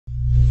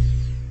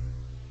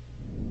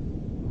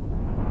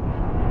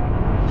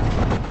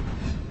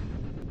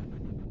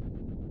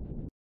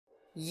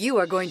You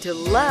are going to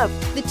love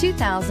the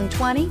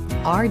 2020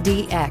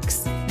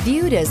 RDX.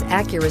 Viewed as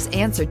Acura's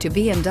answer to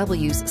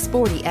BMW's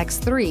sporty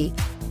X3,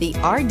 the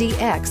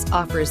RDX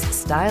offers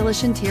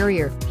stylish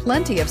interior,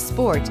 plenty of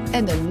sport,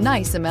 and a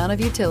nice amount of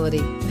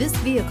utility. This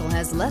vehicle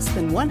has less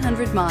than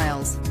 100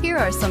 miles. Here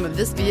are some of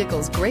this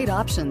vehicle's great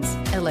options: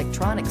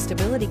 electronic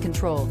stability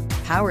control,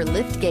 power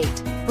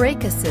liftgate,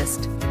 brake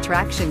assist,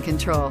 traction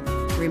control,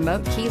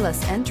 remote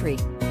keyless entry,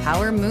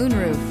 power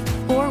moonroof,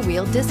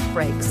 four-wheel disc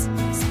brakes,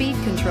 speed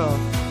control,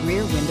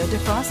 rear window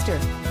defroster,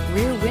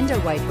 rear window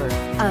wiper.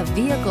 A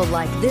vehicle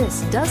like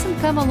this doesn't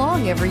come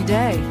along every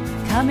day.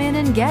 Come in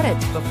and get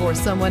it before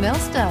someone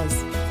else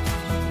does.